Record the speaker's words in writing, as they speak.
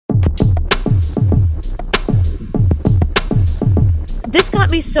This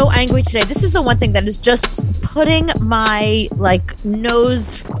got me so angry today. This is the one thing that is just putting my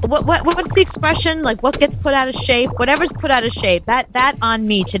nose. What's the expression? Like, what gets put out of shape? Whatever's put out of shape. That on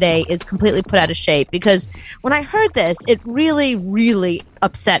me today is completely put out of shape, because when I heard this, it really, really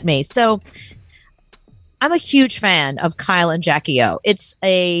upset me. So I'm a huge fan of Kyle and Jackie O.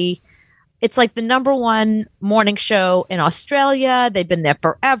 It's like the number one morning show in Australia. They've been there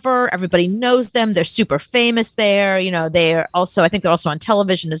forever. Everybody knows them. They're super famous there. You know, I think they're also on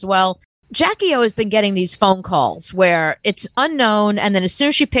television as well. Jackie O has been getting these phone calls where it's unknown, and then as soon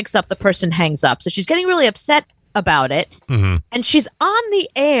as she picks up, the person hangs up. So she's getting really upset about it. Mm-hmm. And she's on the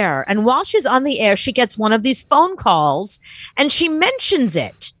air. And while she's on the air, she gets one of these phone calls and she mentions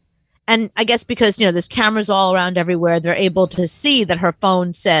it. And I guess because, there's cameras all around everywhere, they're able to see that her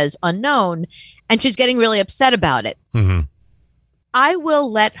phone says unknown, and she's getting really upset about it. Mm-hmm. I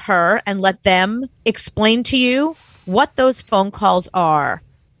will let her and let them explain to you what those phone calls are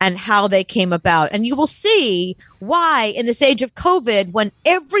and how they came about. And you will see why in this age of COVID, when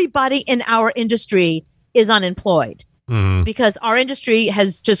everybody in our industry is unemployed, because our industry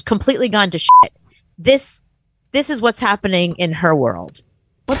has just completely gone to shit. This is what's happening in her world.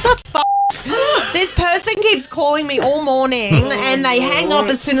 What the fuck? This person keeps calling me all morning and they hang up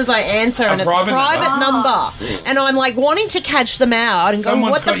as soon as I answer, and it's a private number. And I'm like wanting to catch them out and Someone's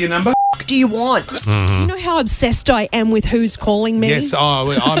go, what got the your number? fuck do you want? Do you know how obsessed I am with who's calling me? Yes,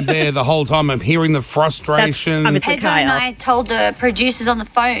 I'm there the whole time. I'm hearing the frustration. Pedro and I told the producers on the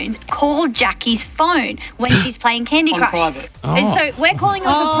phone, call Jackie's phone when she's playing Candy Crush. Private. And so we're calling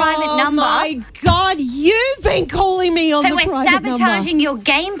off a private number. Oh, my God, you've been calling me on So the we're private number. sabotaging your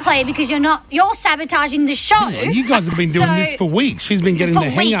gameplay because you're sabotaging the show. You guys have been doing this for weeks. She's been getting For the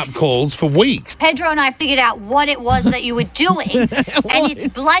hang-up weeks. calls for weeks. Pedro and I figured out what it was that you were doing, and it's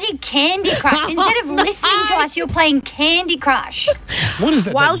bloody Candy Crush. Instead of listening to us, you're playing Candy Crush. What is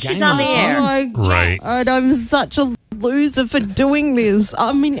that? While that she's game on the is? air. Oh my Right. God, I'm such a loser for doing this.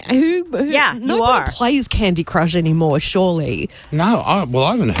 I mean, who Yeah, you nobody are. plays Candy Crush anymore, surely. No, I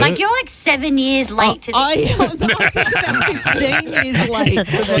haven't heard. Like, you're 7 years late to this. I am about 15 years late.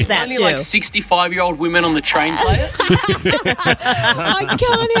 There's that Only too. like 65-year-old women on the train play it. I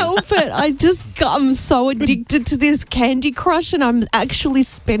can't help it. I'm so addicted to this Candy Crush, and I'm actually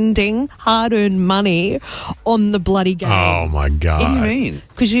spending hard-earned money on the bloody game. Oh, my God. It's- What do you mean?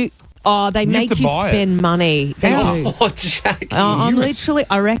 Because they have make to you buy it. spend money. They do. Oh, Jackie. I'm literally,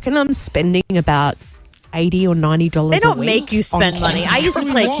 I reckon I'm spending about $80 or $90 They a don't week make you spend on money. I used to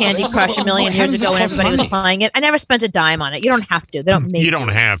play Candy Crush a million years ago when everybody was playing it. I never spent a dime on it. You don't have to. They don't make You don't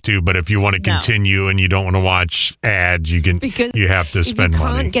have to, but if you want to continue and you don't want to watch ads, you have to spend you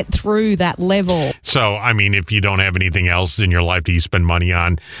money. can't get through that level. So, I mean, if you don't have anything else in your life that you spend money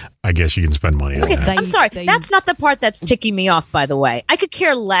on, I guess you can spend money on that. I'm sorry. That's not the part that's ticking me off, by the way. I could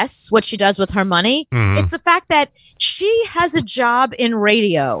care less what she does with her money. It's the fact that she has a job in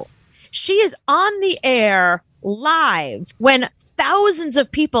radio. She is on the air live when thousands of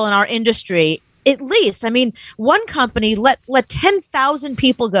people in our industry, at least, I mean, one company let 10,000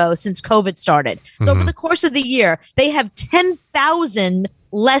 people go since COVID started. So over the course of the year, they have 10,000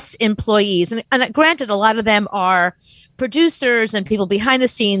 less employees. And granted, a lot of them are producers and people behind the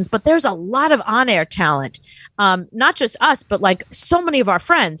scenes, but there's a lot of on-air talent. Not just us, but like so many of our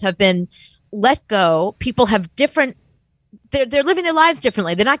friends have been let go. People have different they're living their lives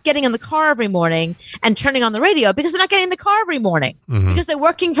differently. They're not getting in the car every morning and turning on the radio because they're not getting in the car every morning because they're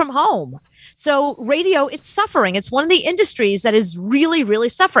working from home. So radio is suffering. It's one of the industries that is really, really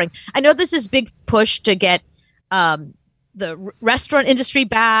suffering. I know this is big push to get the restaurant industry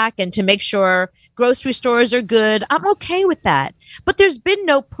back and to make sure grocery stores are good. I'm okay with that. But there's been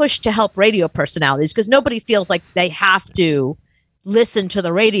no push to help radio personalities because nobody feels like they have to listen to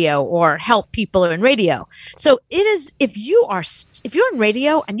the radio or help people who are in radio. So it is, if you're in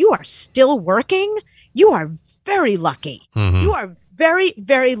radio and you are still working, you are very lucky. You are very,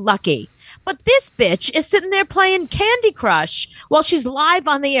 very lucky. But this bitch is sitting there playing Candy Crush while she's live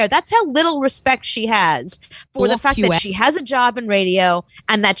on the air. That's how little respect she has for the fact that she has a job in radio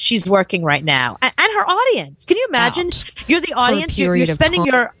and that she's working right now. And her audience. Can you imagine? You're the audience. You're spending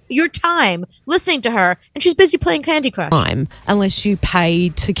your time listening to her, and she's busy playing Candy Crush. Unless you pay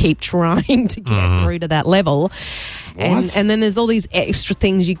to keep trying to get through to that level. And then there's all these extra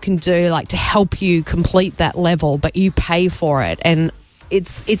things you can do, like to help you complete that level, but you pay for it. And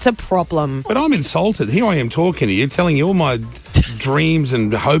it's a problem. But I'm insulted. Here I am talking to you, telling you all my dreams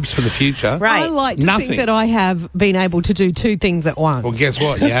and hopes for the future. Right. I like to think that I have been able to do two things at once. Well, guess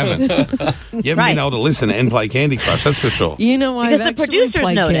what? You haven't. You haven't been able to listen and play Candy Crush, that's for sure. You know, Because I've the producers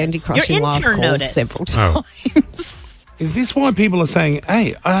played noticed. Candy Crush Your in last intern calls noticed. several times. Is this why people are saying,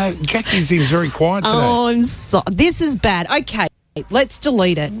 hey, Jackie seems very quiet today? Oh, I'm so. This is bad. Okay, let's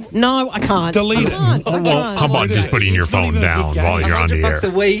delete it. No, I can't. Delete it. I can't. How about just putting your phone down while you're on the air?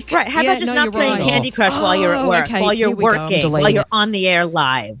 $100 a week. Right. How about just not playing Candy Crush while you're at work, okay, while you're here we go. I'm working, while deleting you're it. on the air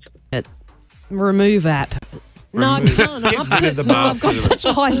live? Remove app. No, I can't. Get I'm rid of the I've got bastard. such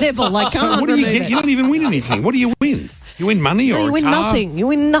a high level. I can't What do you remove get? it. You don't even win anything. What do you win? You win money or No, you a win car? nothing. You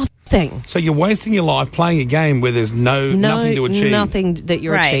win nothing. So you're wasting your life playing a game where there's nothing to achieve. Nothing that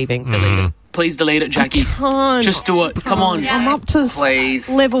you're Right. achieving. Please delete it, Jackie. Can't. Just do it. Come on. I'm up to Please.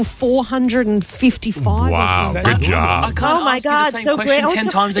 level 455 or Wow, something. good job. I can't Oh my ask you God, the same so question great! 10 so,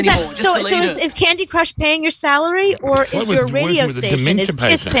 times is that- anymore. Just so delete it. is Candy Crush paying your salary, or is we're your working radio with a station dementia is Kiss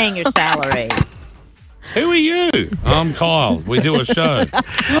patient. paying your salary? Who are you? I'm Kyle. We do a show.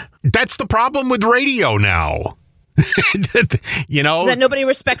 That's the problem with radio now. You know, That nobody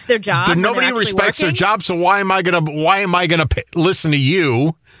respects their job. when they're nobody actually respects their working? job. So why am I gonna listen to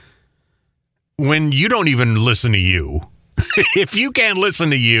you when you don't even listen to you? If you can't listen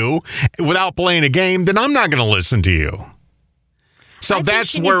to you without playing a game, then I'm not going to listen to you. So I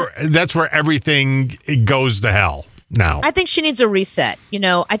think that's where everything goes to hell now. I think she needs a reset.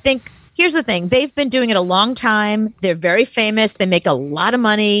 I think here's the thing. They've been doing it a long time. They're very famous. They make a lot of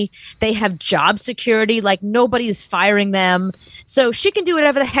money. They have job security. Like nobody's firing them. So she can do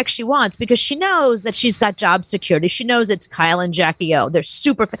whatever the heck she wants because she knows that she's got job security. She knows it's Kyle and Jackie O. They're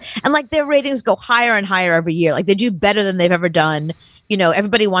super and like their ratings go higher and higher every year. Like they do better than they've ever done.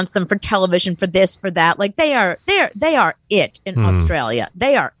 Everybody wants them for television, for this, for that. Like they are it in Australia.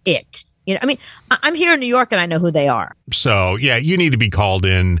 They are it. I'm here in New York and I know who they are. So, yeah, you need to be called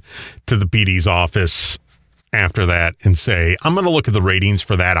in to the PD's office after that and say, I'm going to look at the ratings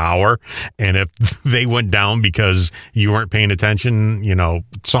for that hour. And if they went down because you weren't paying attention,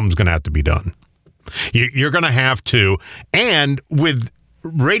 something's going to have to be done. You're going to have to. And with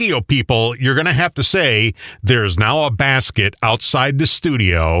radio people, you're going to have to say there's now a basket outside the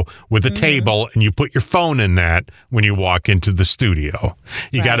studio with a table and you put your phone in that when you walk into the studio.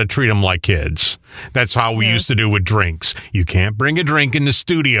 You got to treat them like kids. That's how we used to do with drinks. You can't bring a drink in the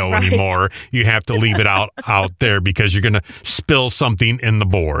studio anymore. You have to leave it out there because you're going to spill something in the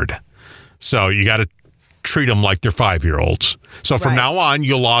board. So you got to treat them like they're 5-year-olds. So from now on,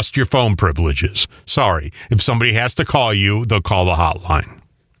 you lost your phone privileges. Sorry. If somebody has to call you, they'll call the hotline.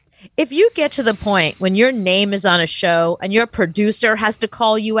 If you get to the point when your name is on a show and your producer has to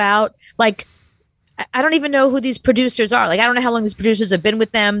call you out, like, I don't even know who these producers are. Like, I don't know how long these producers have been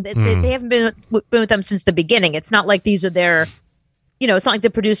with them. They haven't been with them since the beginning. It's not like these are their, it's not like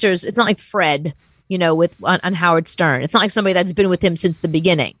the producers. It's not like Fred, on Howard Stern. It's not like somebody that's been with him since the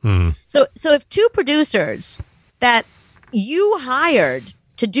beginning. So if two producers that you hired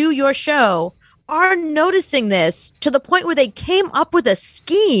to do your show are noticing this to the point where they came up with a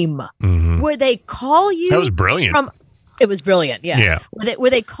scheme where they call you. That was brilliant. It was brilliant, yeah. Where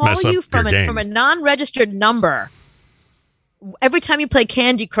they call Mess up you from your game. a non-registered number every time you play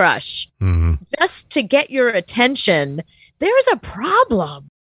Candy Crush, just to get your attention. There is a problem.